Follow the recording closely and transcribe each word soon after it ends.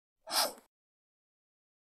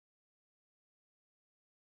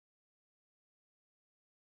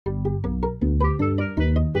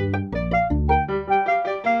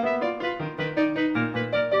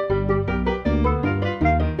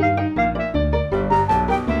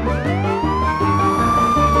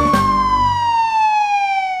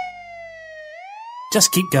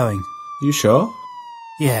Just keep going. You sure?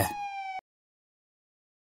 Yeah.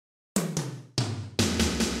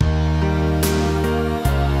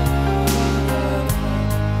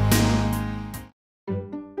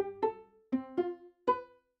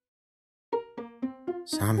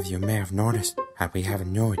 Some of you may have noticed that we have a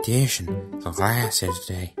new addition to the class here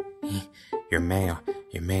today. You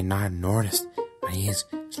may not have noticed, but he is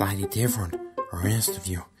slightly different from the rest of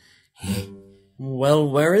you. Well,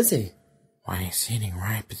 where is he? Why, he's sitting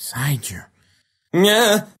right beside you.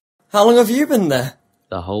 Yeah. How long have you been there?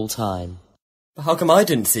 The whole time. How come I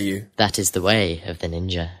didn't see you? That is the way of the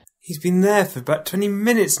ninja. He's been there for about 20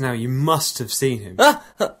 minutes now. You must have seen him.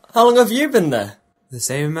 How long have you been there? The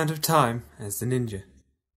same amount of time as the ninja.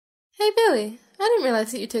 Hey Billy, I didn't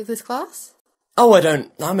realise that you took this class. Oh, I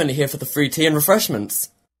don't. I'm only here for the free tea and refreshments.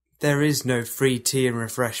 There is no free tea and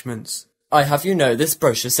refreshments. I have you know this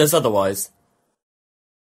brochure says otherwise.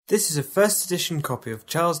 This is a first edition copy of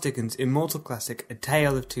Charles Dickens' immortal classic, A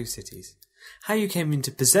Tale of Two Cities. How you came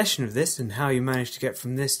into possession of this and how you managed to get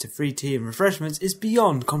from this to free tea and refreshments is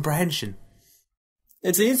beyond comprehension.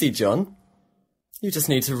 It's easy, John. You just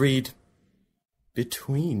need to read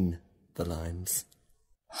between the lines.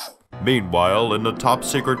 Meanwhile, in the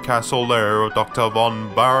top-secret castle lair of Dr.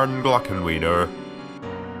 von Baron Glockenwiener.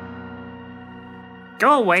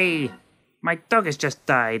 Go away! My dog has just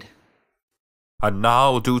died. And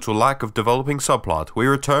now, due to lack of developing subplot, we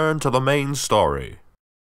return to the main story.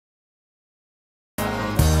 You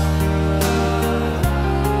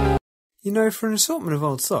know, for an assortment of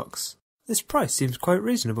old socks, this price seems quite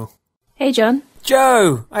reasonable. Hey, John.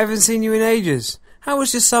 Joe! I haven't seen you in ages. How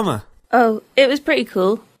was your summer? Oh, it was pretty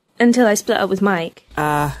cool. Until I split up with Mike.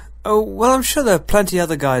 Well, I'm sure there are plenty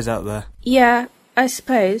other guys out there. Yeah, I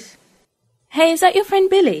suppose. Hey, is that your friend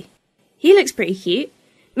Billy? He looks pretty cute.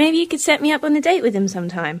 Maybe you could set me up on a date with him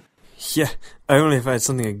sometime. Yeah, only if I had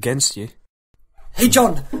something against you. Hey,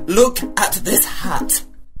 John, look at this hat.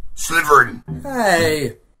 Slytherin.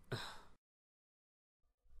 Hey.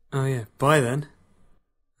 Oh yeah, bye then.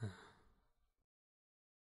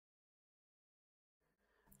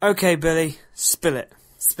 Okay, Billy, spill it.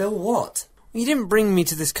 Spill what? You didn't bring me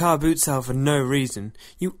to this car boot sale for no reason.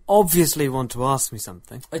 You obviously want to ask me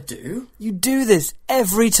something. I do? You do this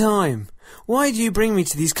every time. Why do you bring me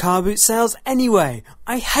to these car boot sales anyway?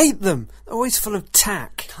 I hate them. They're always full of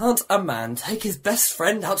tack. Can't a man take his best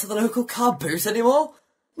friend out to the local car boot anymore?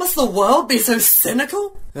 Must the world be so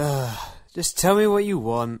cynical? Just tell me what you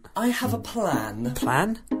want. I have a plan.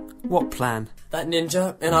 Plan? What plan? That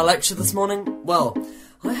ninja in our lecture this morning? Well,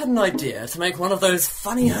 I had an idea to make one of those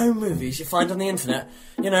funny home movies you find on the internet.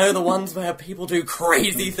 You know, the ones where people do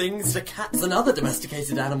crazy things to cats and other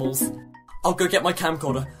domesticated animals. I'll go get my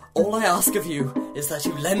camcorder. All I ask of you is that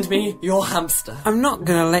you lend me your hamster. I'm not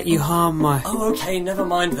gonna let you harm my... Oh, okay, never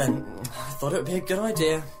mind then. I thought it would be a good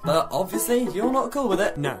idea, but obviously you're not cool with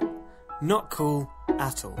it. No, not cool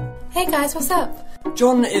at all. Hey guys, what's up?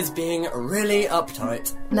 John is being really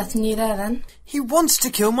uptight. Nothing new there then? He wants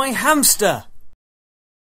to kill my hamster!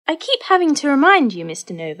 I keep having to remind you,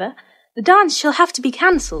 Mr. Nova, the dance shall have to be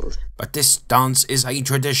cancelled. But this dance is a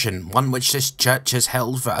tradition, one which this church has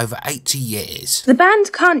held for over 80 years. The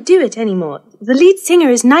band can't do it anymore. The lead singer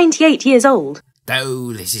is 98 years old.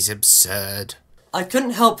 Oh, this is absurd. I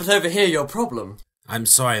couldn't help but overhear your problem. I'm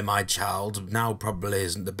sorry, my child. Now probably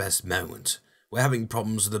isn't the best moment. We're having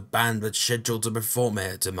problems with the band that's scheduled to perform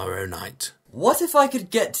here tomorrow night. What if I could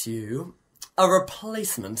get you a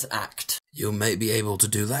replacement act? You may be able to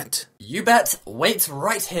do that. You bet. Wait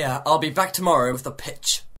right here. I'll be back tomorrow with the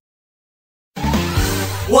pitch.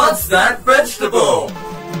 What's that vegetable?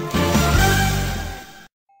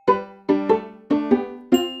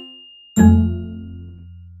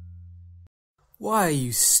 Why are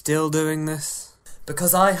you still doing this?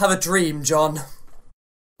 Because I have a dream, John.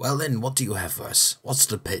 Well then, what do you have for us? What's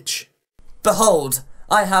the pitch? Behold,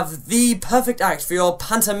 I have the perfect act for your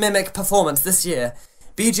pantomimic performance this year.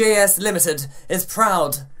 BJS Limited is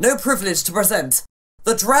proud, no privilege to present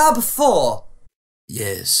the Drab 4.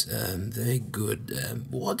 Yes, very good.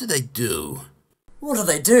 What do they do? What do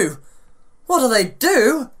they do? What do they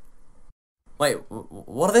do? Wait,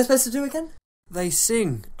 what are they supposed to do again? They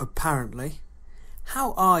sing, apparently.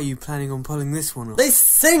 How are you planning on pulling this one off? They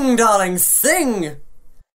sing, darling, sing!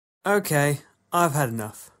 Okay, I've had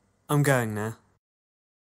enough. I'm going now.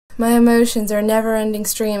 My emotions are a never-ending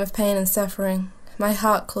stream of pain and suffering. My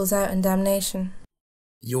heart calls out in damnation.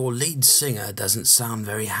 Your lead singer doesn't sound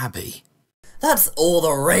very happy. That's all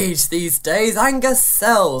the rage these days. Anger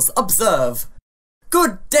sells. Observe.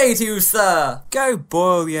 Good day to you, sir. Go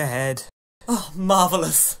boil your head. Oh,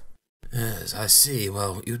 marvellous. Yes, I see.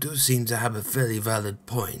 Well, you do seem to have a fairly valid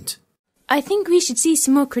point. I think we should see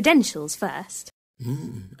some more credentials first.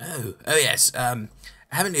 Oh yes.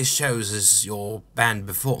 How many shows has your band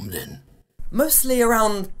performed in? Mostly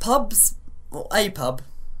around pubs, or a pub.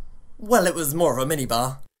 Well, it was more of a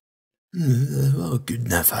minibar. Well, good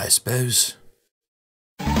enough, I suppose.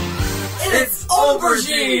 It's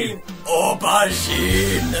aubergine!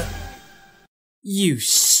 Aubergine! You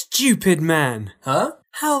stupid man. Huh?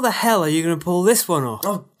 How the hell are you going to pull this one off?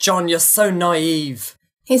 Oh, John, you're so naive.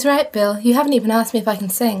 He's right, Bill. You haven't even asked me if I can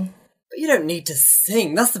sing. But you don't need to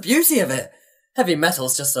sing, that's the beauty of it. Heavy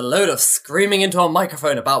metal's just a load of screaming into a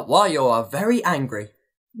microphone about why you are very angry.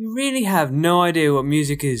 You really have no idea what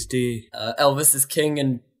music is, do you? Elvis is king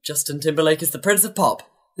and Justin Timberlake is the prince of pop.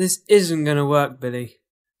 This isn't going to work, Billy.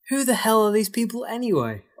 Who the hell are these people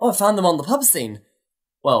anyway? Oh, I found them on the pub scene.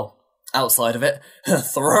 Well, outside of it,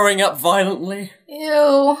 throwing up violently.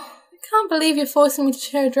 Ew. I can't believe you're forcing me to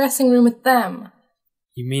share a dressing room with them.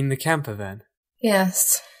 You mean the camper van?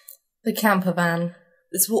 Yes, the camper van.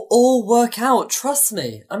 This will all work out, trust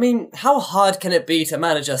me. I mean, how hard can it be to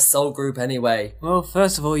manage a soul group anyway? Well,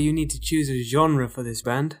 first of all, you need to choose a genre for this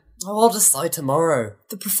band. Oh, I'll decide tomorrow.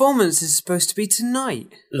 The performance is supposed to be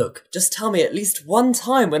tonight. Look, just tell me at least one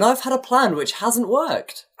time when I've had a plan which hasn't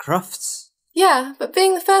worked. Crufts? Yeah, but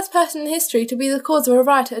being the first person in history to be the cause of a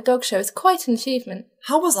riot at a dog show is quite an achievement.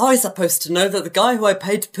 How was I supposed to know that the guy who I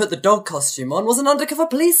paid to put the dog costume on was an undercover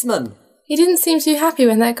policeman? He didn't seem too happy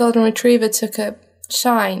when that golden retriever took a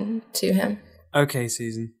shine to him. Okay,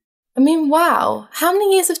 Susan. I mean, wow. How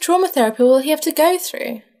many years of trauma therapy will he have to go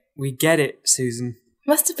through? We get it, Susan.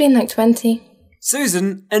 Must have been like 20.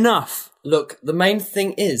 Susan, enough! Look, the main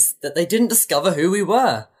thing is that they didn't discover who we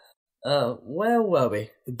were. Where were we?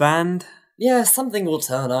 The band? Yeah, something will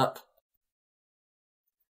turn up.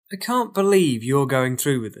 I can't believe you're going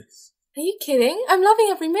through with this. Are you kidding? I'm loving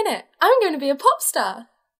every minute. I'm going to be a pop star.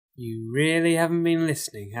 You really haven't been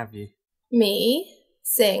listening, have you? Me,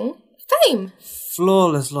 sing, fame.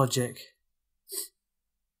 Flawless logic.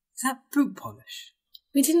 Is that boot polish?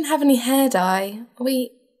 We didn't have any hair dye.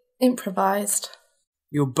 We improvised.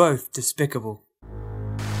 You're both despicable.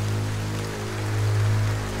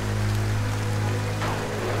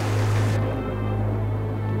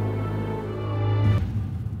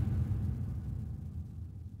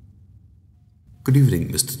 Good evening,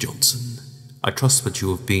 Mr. Johnson. I trust that you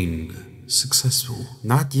have been successful.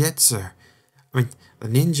 Not yet, sir. I mean, the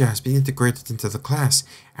ninja has been integrated into the class,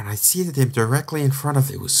 and I seated him directly in front of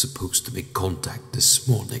They was supposed to make contact this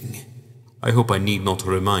morning. I hope I need not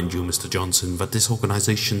remind you, Mr. Johnson, that this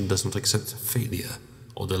organization does not accept failure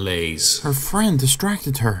or delays. Her friend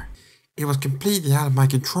distracted her. It was completely out of my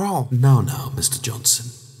control. Now, Mr.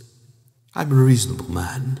 Johnson. I'm a reasonable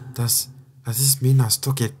man. Does this mean I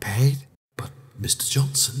still get paid? But, Mr.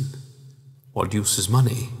 Johnson, what use is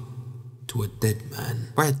money to a dead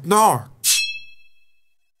man? Wait, no!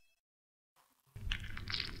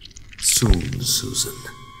 Soon, Susan.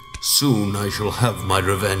 Soon I shall have my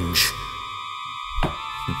revenge.